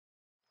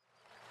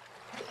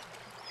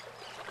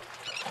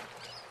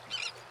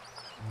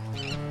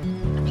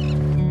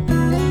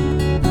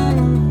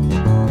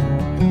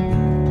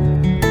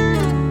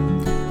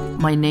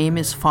My name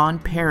is Fawn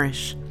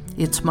Parrish.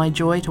 It's my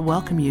joy to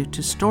welcome you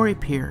to Story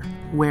Pier,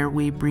 where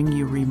we bring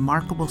you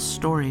remarkable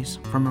stories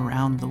from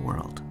around the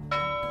world.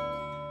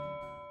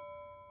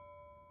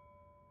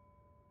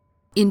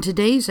 In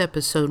today's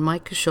episode,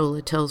 Mike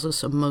Cashola tells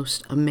us a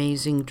most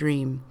amazing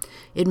dream.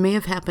 It may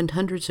have happened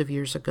hundreds of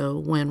years ago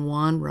when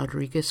Juan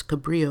Rodriguez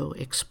Cabrillo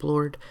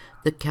explored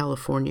the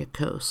California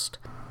coast.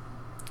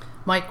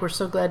 Mike, we're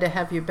so glad to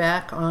have you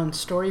back on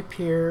Story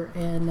Pier.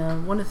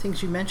 And one of the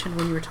things you mentioned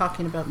when you were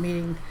talking about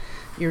meeting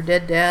your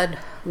dead dad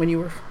when you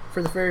were,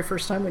 for the very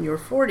first time when you were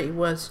 40,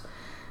 was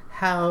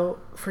how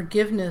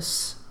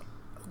forgiveness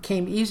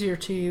came easier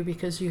to you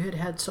because you had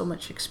had so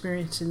much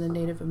experience in the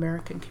Native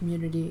American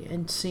community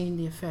and seen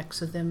the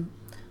effects of them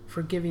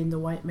forgiving the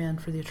white man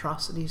for the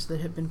atrocities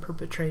that have been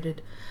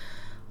perpetrated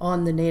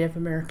on the Native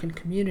American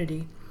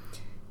community.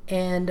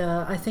 And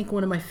I think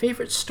one of my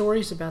favorite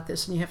stories about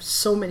this, and you have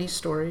so many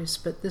stories,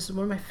 but this is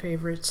one of my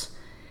favorites,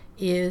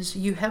 is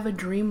you have a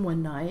dream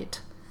one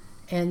night,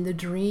 and the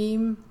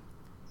dream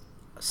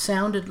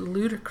sounded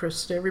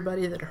ludicrous to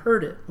everybody that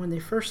heard it when they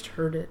first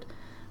heard it.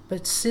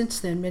 But since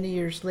then, many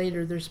years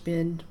later, there's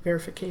been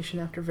verification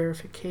after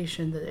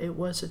verification that it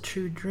was a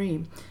true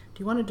dream. Do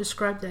you want to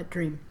describe that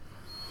dream?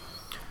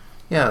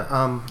 Yeah,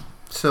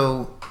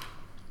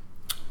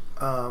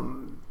 I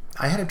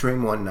had a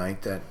dream one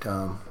night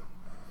that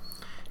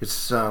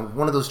it's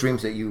one of those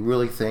dreams that you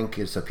really think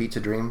is a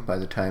pizza dream by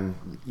the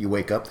time you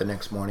wake up the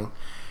next morning.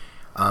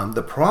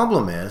 The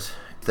problem is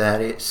that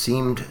it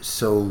seemed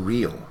so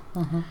real.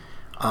 Mm-hmm.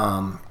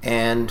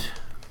 And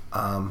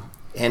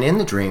in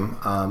the dream,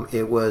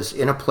 it was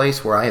in a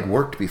place where I had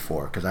worked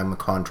before, because I'm a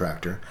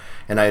contractor,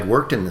 and I had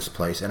worked in this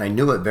place, and I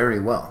knew it very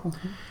well.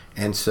 Mm-hmm.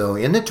 And so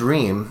in the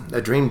dream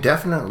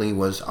definitely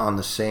was on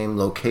the same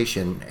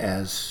location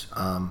as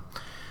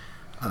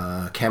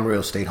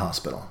Camarillo State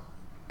Hospital.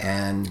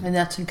 And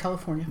that's in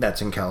California.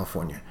 That's in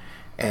California.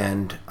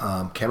 And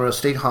Camarillo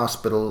State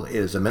Hospital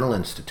is a mental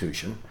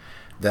institution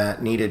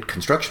that needed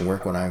construction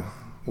work when I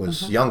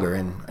was mm-hmm. younger,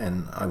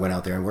 and I went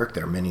out there and worked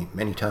there many,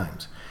 many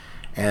times.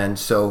 And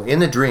so in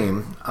the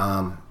dream,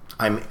 I'm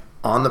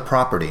on the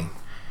property,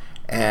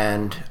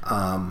 and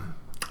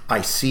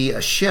I see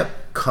a ship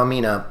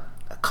coming up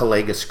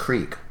Calegas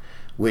Creek,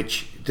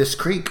 which this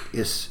creek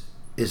is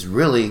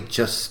really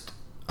just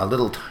a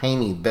little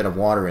tiny bit of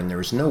water, and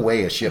there's no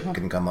way a ship mm-hmm.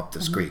 can come up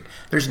this mm-hmm. creek.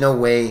 There's no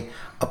way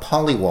a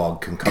pollywog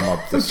can come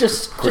up this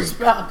creek. Just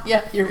about,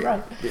 yeah, you're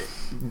right.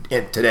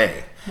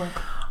 Today. Right.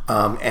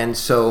 And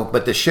so,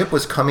 but the ship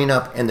was coming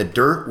up, and the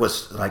dirt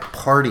was like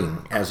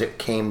parting as it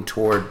came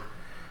toward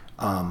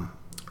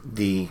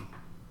the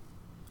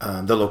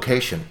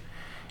location,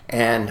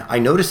 and I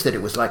noticed that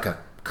it was like a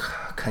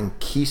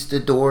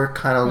conquistador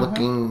kind of mm-hmm.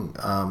 looking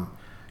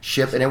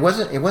ship, and it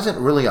wasn't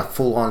really a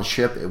full-on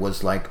ship. It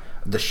was like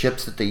the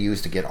ships that they use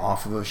to get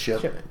off of a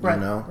ship, right,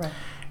 you know.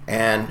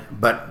 Right.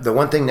 But the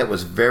one thing that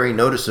was very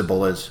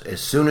noticeable is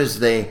as soon as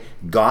they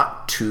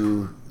got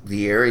to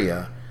the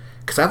area,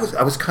 because I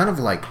was kind of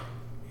like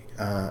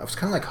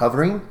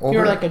hovering over,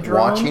 you're like a drone,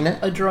 watching it,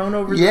 a drone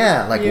over.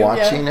 Yeah, like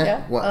watching it.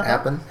 Yeah. What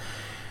happened?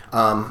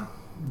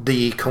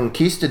 The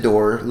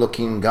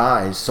conquistador-looking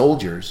guys,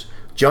 soldiers,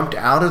 jumped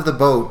out of the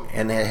boat,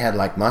 and they had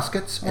like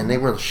muskets, mm-hmm. and they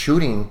were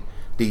shooting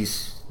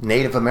these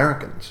Native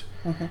Americans.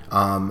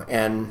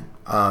 Mm-hmm.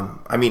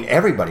 I mean,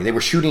 everybody. They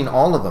were shooting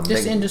all of them.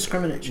 Just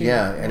indiscriminate shooting.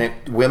 Yeah, and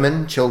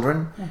women,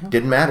 children, mm-hmm.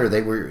 didn't matter.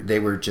 They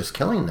were just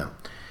killing them.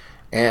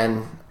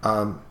 And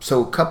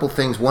so a couple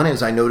things. One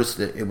is I noticed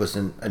that it was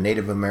a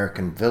Native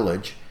American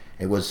village.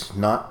 It was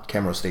not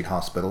Camarillo State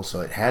Hospital,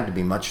 so it had to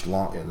be a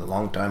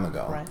long time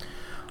ago. Right.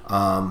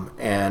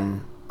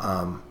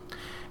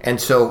 And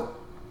so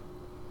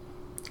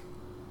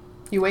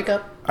you wake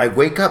up? I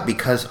wake up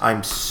because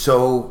I'm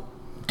so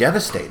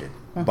devastated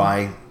mm-hmm.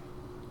 by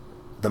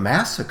the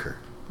massacre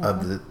mm-hmm.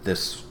 of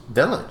this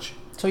village.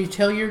 So you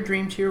tell your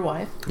dream to your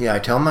wife? Yeah, I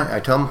tell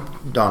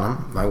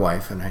Donna, my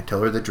wife, and I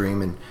tell her the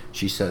dream, and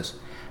she says,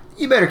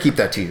 "You better keep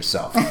that to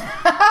yourself."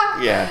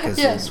 Yeah, because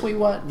yes, we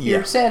want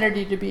your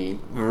sanity to be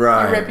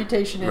right, your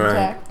reputation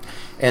intact. Right.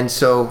 And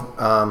so,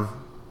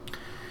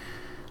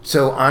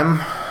 I'm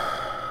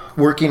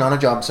working on a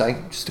job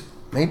site, just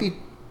maybe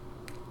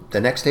the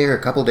next day or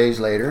a couple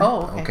days later.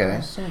 Oh,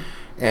 okay.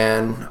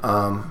 And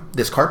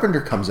this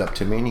carpenter comes up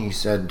to me and he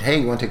said, "Hey,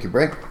 you want to take your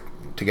break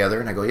together?"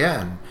 And I go,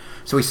 "Yeah." And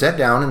so we sat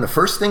down, and the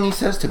first thing he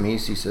says to me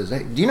is, he says,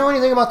 "Hey, do you know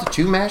anything about the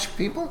Chumash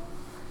people?"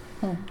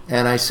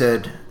 And I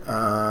said,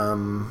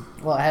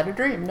 well, I had a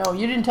dream. No,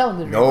 you didn't tell him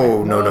the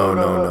dream.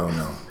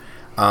 No.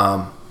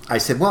 I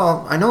said,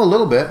 "Well, I know a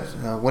little bit.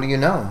 What do you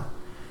know?"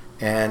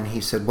 And he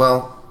said,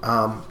 "Well,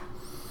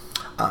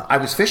 I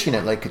was fishing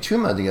at Lake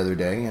Kachuma the other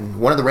day, and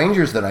one of the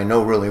rangers that I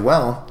know really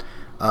well,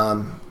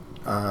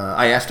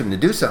 I asked him to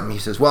do something. He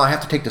says, 'Well, I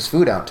have to take this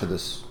food out to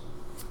this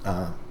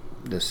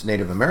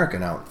Native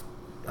American out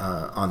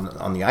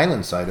on the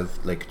island side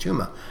of Lake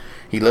Kachuma.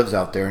 He lives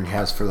out there and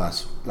has for the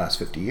last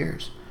 50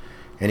 years.'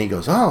 And he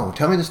goes, 'Oh,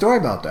 tell me the story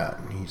about that.'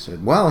 And he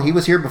said, 'Well, he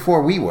was here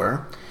before we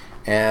were,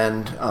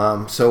 And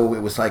so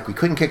it was like we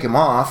couldn't kick him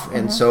off,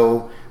 and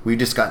so we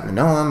just gotten to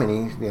know him,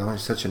 and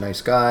he's such a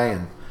nice guy,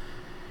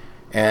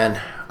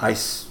 and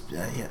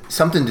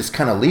something just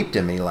kind of leaped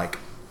in me, like,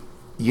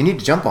 you need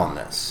to jump on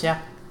this.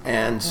 Yeah.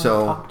 And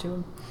so talk to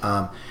him.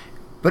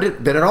 But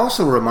it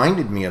also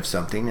reminded me of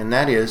something, and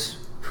that is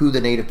who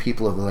the native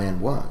people of the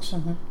land was,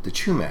 the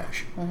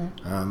Chumash.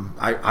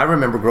 I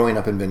remember growing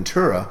up in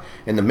Ventura,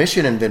 and the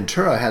mission in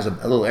Ventura has a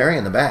little area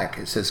in the back.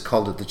 It says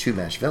called it the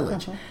Chumash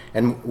Village,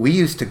 and we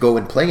used to go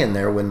and play in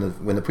there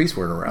when the priests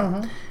weren't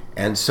around.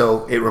 And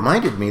so it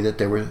reminded me that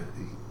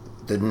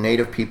the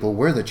native people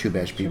were the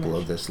Chumash people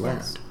of this land.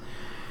 Yes.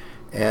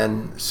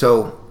 And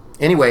so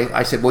anyway,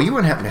 I said, well, you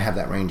wouldn't happen to have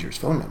that ranger's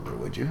phone number,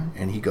 would you?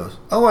 And he goes,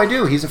 oh, I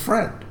do. He's a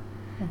friend.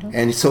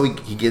 And so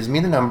he gives me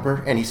the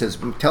number, and he says,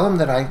 tell him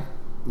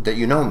that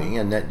you know me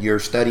and that you're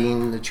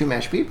studying the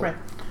Chumash people. Right.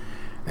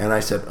 And I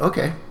said,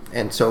 okay.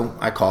 And so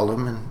I called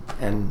him,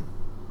 and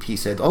he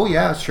said, oh,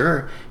 yeah,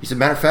 sure. He said,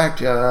 matter of fact,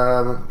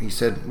 he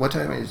said, what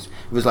time is it?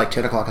 It was like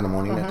 10 o'clock in the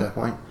morning at that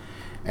point,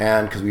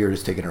 and because we were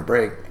just taking our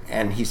break.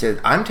 And he said,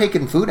 I'm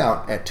taking food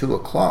out at 2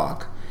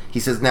 o'clock. He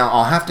says, now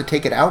I'll have to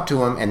take it out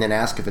to him and then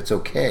ask if it's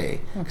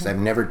okay, because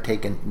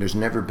there's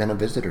never been a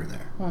visitor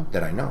there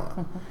that I know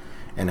of.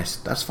 And I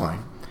said, that's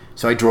fine.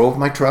 So I drove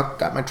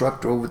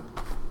drove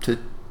to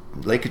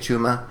Lake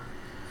Chuma,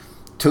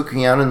 took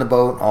me out in the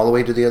boat all the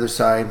way to the other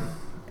side,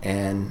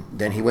 and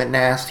then he went and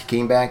asked. He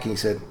came back and he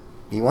said,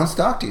 he wants to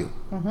talk to you.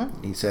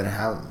 He said,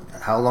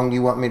 how long do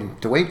you want me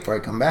to wait before I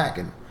come back?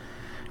 And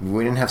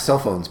we didn't have cell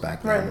phones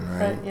back then,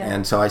 right? Yeah.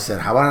 And so I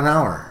said, how about an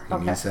hour?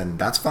 And he said,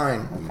 that's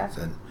fine. Okay. He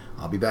said,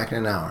 I'll be back in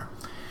an hour.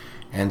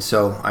 And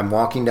so I'm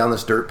walking down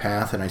this dirt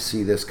path, and I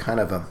see this kind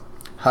of a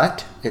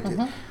hut. It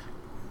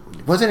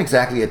wasn't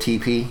exactly a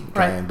teepee,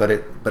 but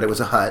it was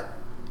a hut,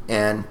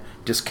 and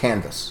just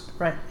canvas.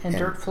 Right, and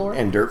dirt floor.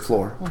 And dirt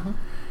floor.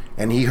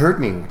 And he heard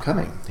me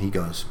coming. He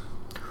goes,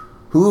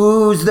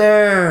 who's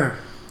there?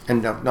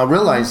 And now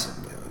realize,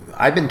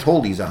 I've been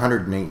told he's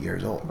 108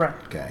 years old. Right.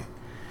 Okay.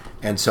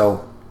 And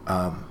so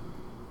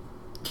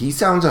he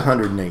sounds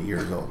 108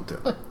 years old,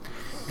 too.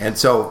 And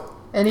so...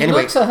 And he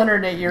looks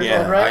 108 years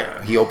old,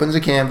 right? He opens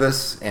a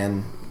canvas,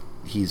 and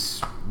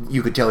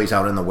you could tell he's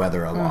out in the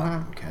weather a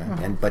lot.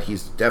 Okay, but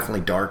he's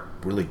definitely dark,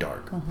 really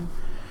dark.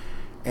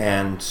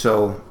 And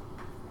so,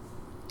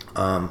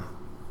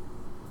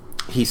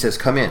 he says,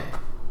 "Come in,"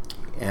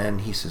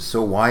 and he says,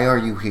 "So why are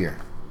you here?"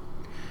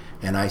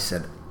 And I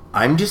said,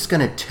 "I'm just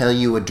going to tell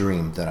you a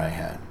dream that I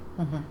had,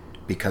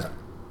 because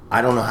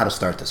I don't know how to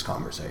start this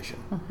conversation."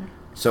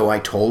 So I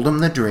told him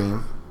the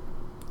dream,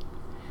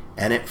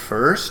 and at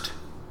first,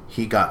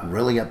 he got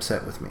really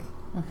upset with me.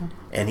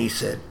 And he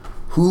said,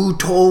 who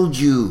told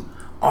you?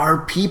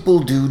 Our people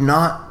do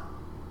not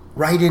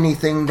write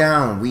anything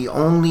down. We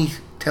only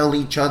tell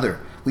each other.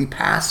 We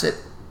pass it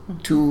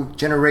to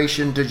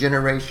generation.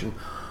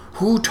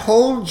 Who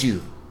told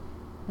you?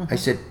 I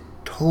said,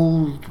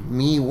 told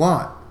me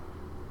what?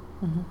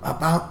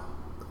 About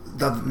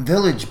the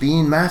village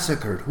being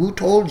massacred. Who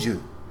told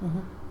you?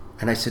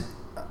 And I said,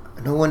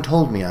 no one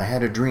told me. I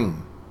had a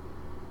dream.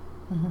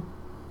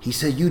 He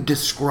said, you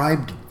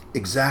described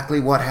exactly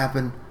what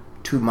happened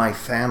to my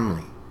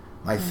family,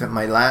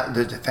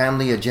 the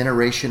family a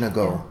generation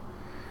ago.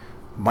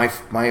 My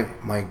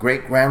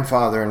great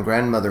grandfather and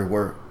grandmother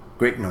were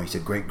great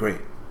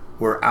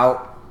were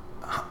out.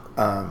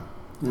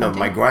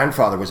 My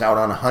grandfather was out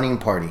on a hunting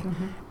party,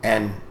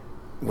 and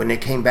when they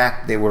came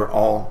back, they were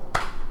all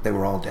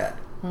dead,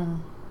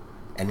 and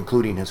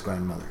including his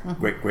grandmother,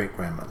 great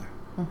grandmother.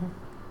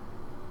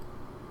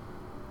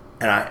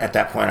 And at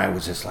that point, I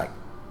was just like,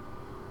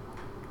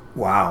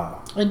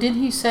 wow. And did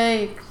he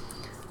say,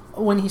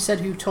 when he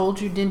said who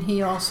told you, didn't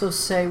he also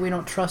say we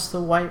don't trust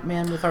the white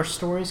man with our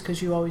stories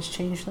because you always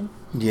change them?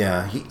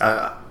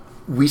 Yeah,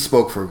 we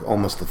spoke for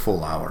almost a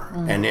full hour,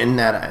 and in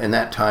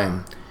that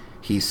time,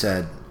 he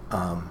said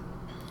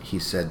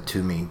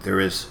to me, there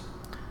is,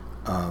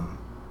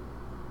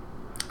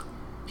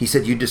 he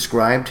said, you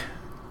described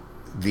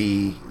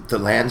the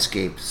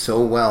landscape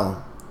so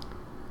well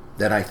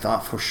that I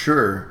thought for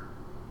sure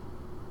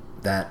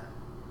that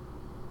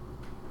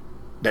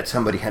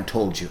somebody had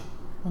told you.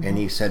 And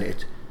he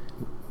said,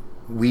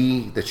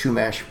 we, the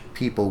Chumash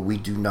people, we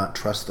do not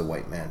trust the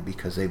white man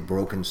because they've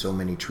broken so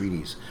many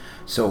treaties.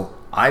 So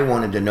I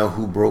wanted to know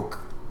who broke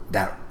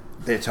that.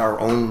 It's our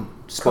own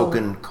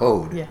spoken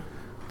code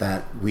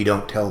that we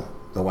don't tell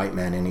the white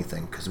man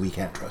anything because we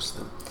can't trust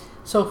them.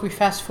 So if we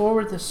fast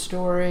forward the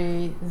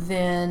story,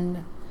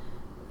 then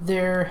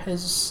there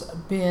has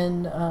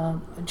been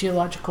a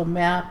geological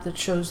map that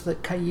shows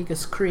that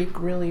Cayugas Creek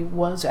really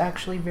was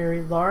actually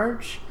very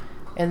large.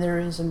 And there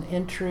is an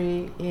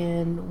entry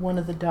in one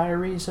of the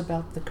diaries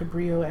about the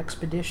Cabrillo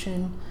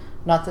expedition,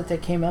 not that they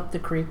came up the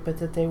creek, but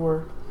that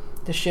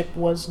the ship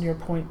was near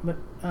Point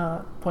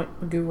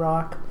Magoo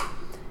Rock,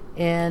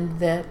 and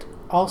that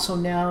also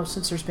now,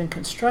 since there's been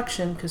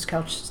construction, because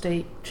Couch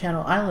State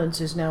Channel Islands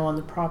is now on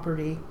the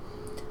property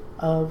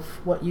of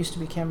what used to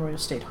be Camarillo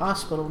State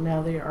Hospital,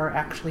 now they are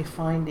actually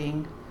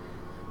finding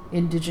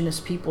indigenous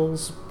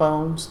people's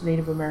bones,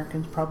 Native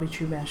Americans, probably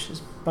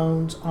Chumash's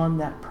bones on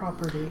that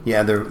property.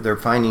 Yeah, they're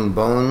finding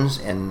bones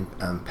and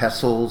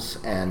pestles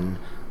and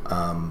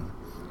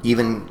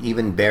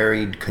even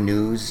buried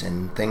canoes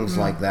and things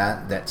like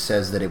that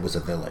says that it was a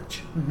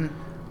village.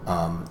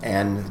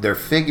 And they're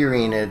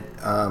figuring it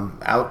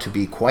out to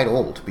be quite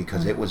old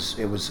because it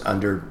was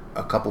under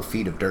a couple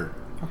feet of dirt.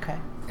 Okay.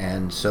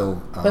 And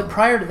so, but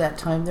prior to that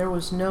time, there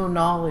was no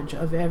knowledge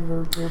of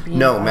ever there being.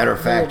 No, matter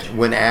of village. fact,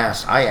 when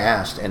I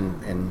asked,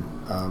 and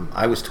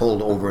I was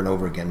told over and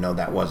over again, no,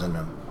 that wasn't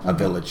a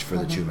village for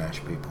the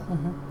Chumash people.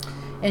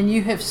 And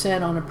you have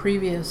said on a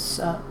previous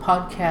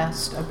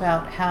podcast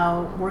about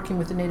how working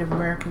with the Native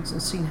Americans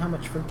and seeing how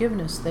much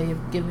forgiveness they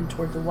have given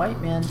toward the white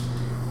man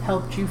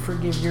helped you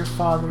forgive your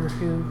father,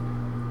 who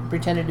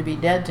pretended to be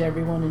dead to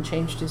everyone and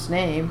changed his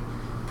name,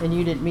 and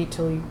you didn't meet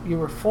till you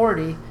were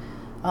 40.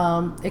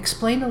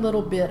 Explain a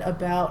little bit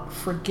about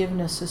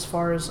forgiveness as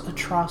far as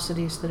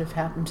atrocities that have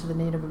happened to the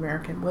Native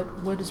American.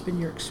 What has been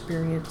your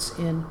experience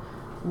in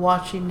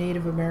watching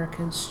Native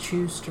Americans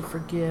choose to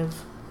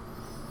forgive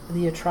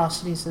the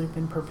atrocities that have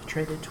been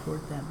perpetrated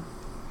toward them?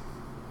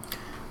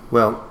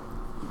 Well,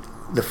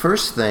 the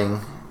first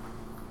thing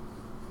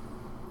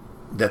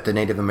that the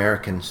Native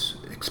Americans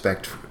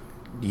expect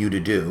you to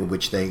do,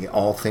 which they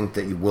all think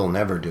that you will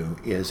never do,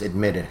 is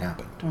admit it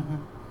happened.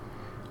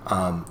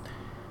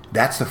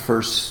 That's the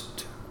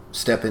first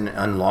step in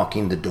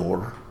unlocking the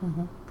door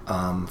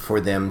for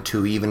them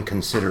to even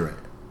consider it.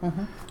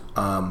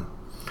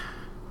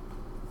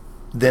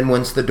 Then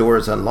once the door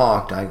is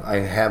unlocked,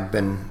 I have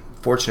been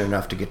fortunate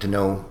enough to get to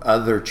know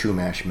other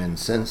Chumash men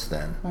since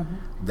then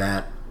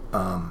that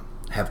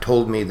have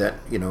told me that,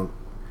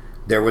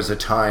 there was a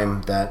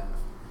time that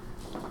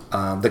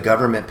the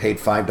government paid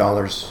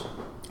 $5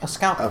 a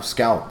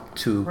scalp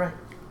to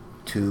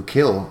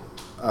kill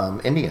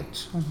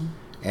Indians.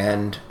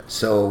 And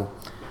so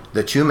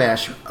the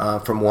Chumash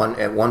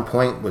at one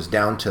point was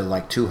down to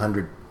like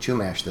 200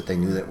 Chumash that they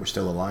knew that were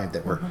still alive,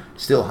 that were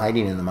still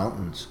hiding in the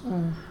mountains.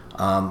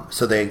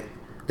 So they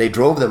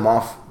drove them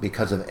off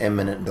because of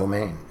eminent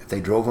domain. If they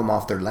drove them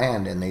off their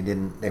land and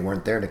they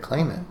weren't there to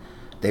claim it,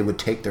 they would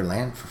take their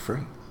land for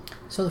free.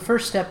 So the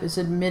first step is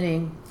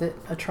admitting that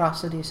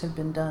atrocities have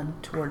been done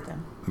toward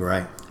them.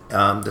 Right.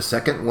 The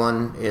second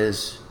one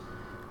is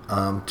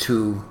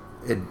to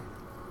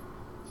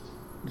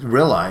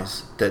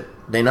realize that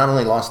they not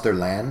only lost their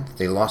land,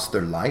 they lost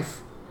their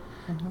life,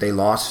 they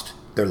lost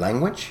their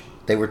language.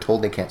 They were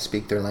told they can't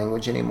speak their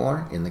language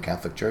anymore in the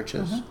Catholic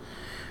churches.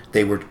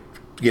 They were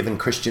given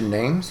Christian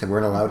names. They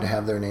weren't allowed to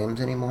have their names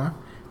anymore.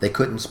 They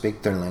couldn't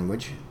speak their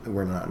language. They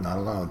were not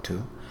allowed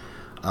to.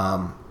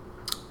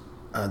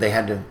 They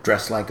had to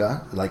dress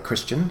like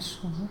Christians.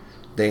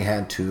 They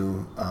had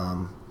to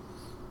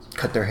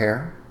cut their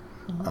hair.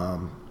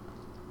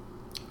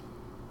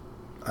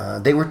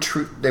 They were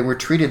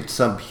treated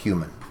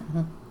subhuman.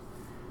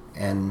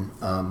 And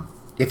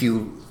if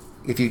you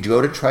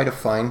go to try to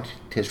find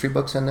history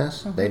books in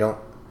this, they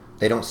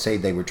don't say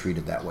they were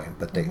treated that way,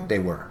 but they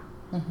were.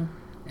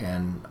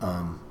 And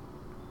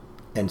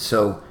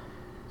so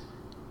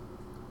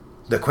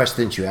the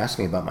question that you asked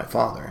me about my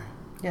father.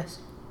 Yes.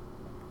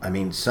 I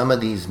mean, some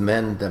of these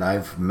men that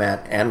I've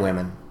met, and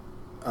women,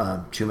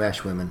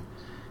 Chumash women,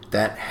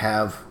 that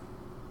have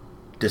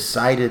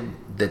decided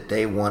that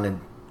they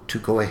wanted to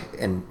go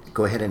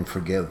ahead and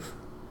forgive.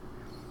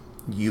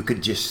 You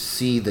could just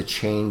see the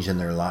change in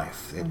their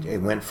life.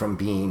 It went from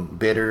being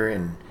bitter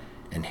and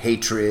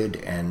hatred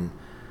and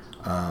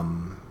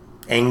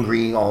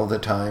angry all the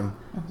time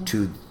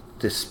to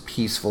this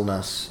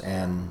peacefulness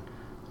and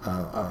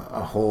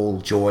a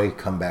whole joy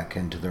come back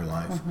into their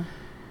life.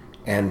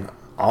 And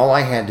all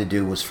I had to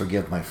do was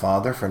forgive my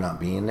father for not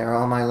being there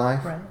all my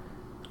life. Right.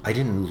 I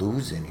didn't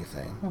lose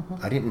anything.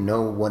 I didn't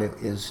know what it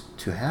is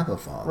to have a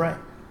father. Right.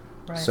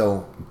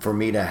 So for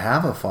me to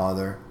have a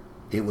father,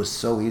 it was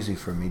so easy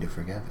for me to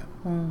forgive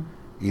him,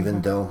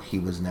 even though he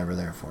was never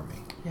there for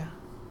me. Yeah.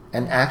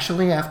 And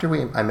actually, after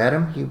I met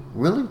him, he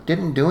really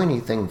didn't do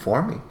anything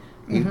for me.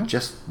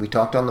 We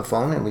talked on the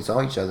phone and we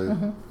saw each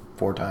other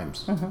 4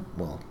 times.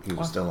 Well, he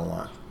was still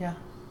alive. Yeah.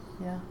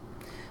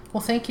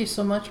 Well, thank you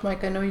so much,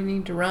 Mike. I know you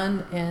need to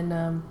run,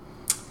 and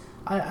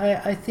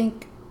I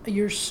think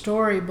your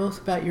story,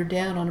 both about your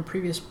dad on a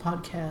previous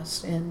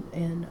podcast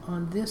and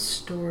on this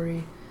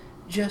story,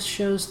 just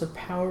shows the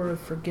power of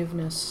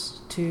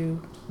forgiveness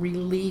to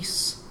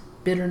release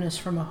bitterness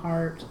from a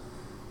heart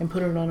and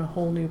put it on a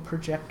whole new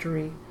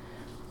trajectory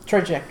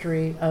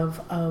of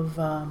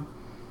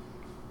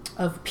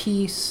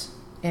peace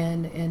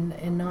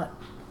and not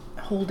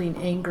holding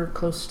anger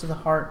close to the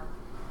heart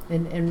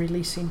and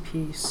releasing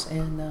peace.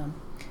 And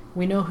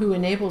we know who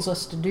enables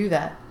us to do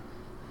that.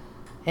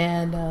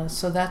 And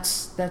so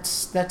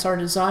that's our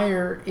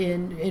desire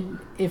in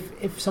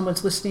if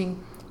someone's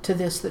listening to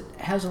this that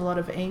has a lot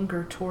of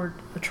anger toward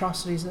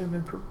atrocities that have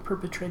been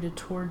perpetrated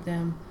toward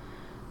them,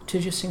 to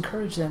just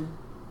encourage them.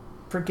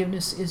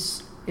 Forgiveness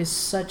is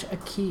such a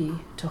key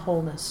to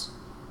wholeness.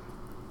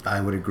 I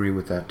would agree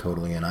with that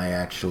totally, and I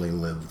actually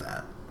lived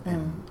that.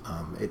 And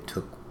it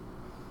took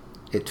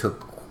it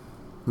took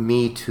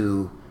me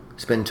to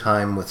spend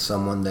time with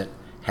someone that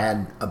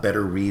had a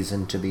better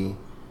reason to be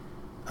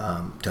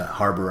to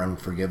harbor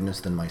unforgiveness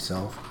than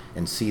myself,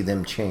 and see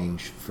them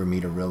change for me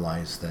to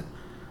realize that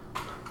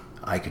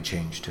I could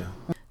change too.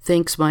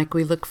 Thanks, Mike.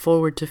 We look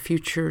forward to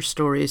future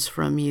stories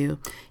from you.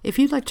 If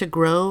you'd like to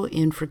grow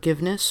in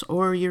forgiveness,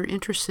 or you're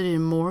interested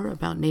in more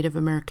about Native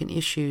American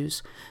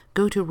issues,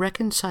 go to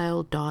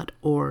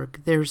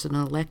reconcile.org. There's an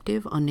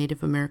elective on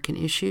Native American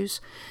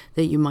issues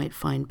that you might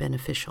find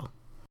beneficial.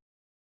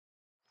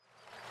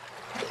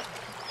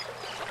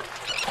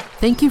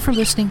 Thank you for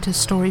listening to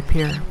Story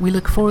Pier. We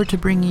look forward to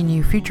bringing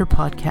you future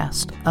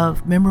podcasts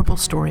of memorable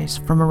stories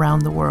from around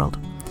the world.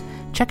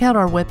 Check out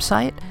our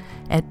website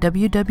at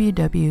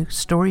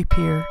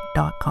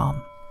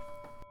www.storypier.com.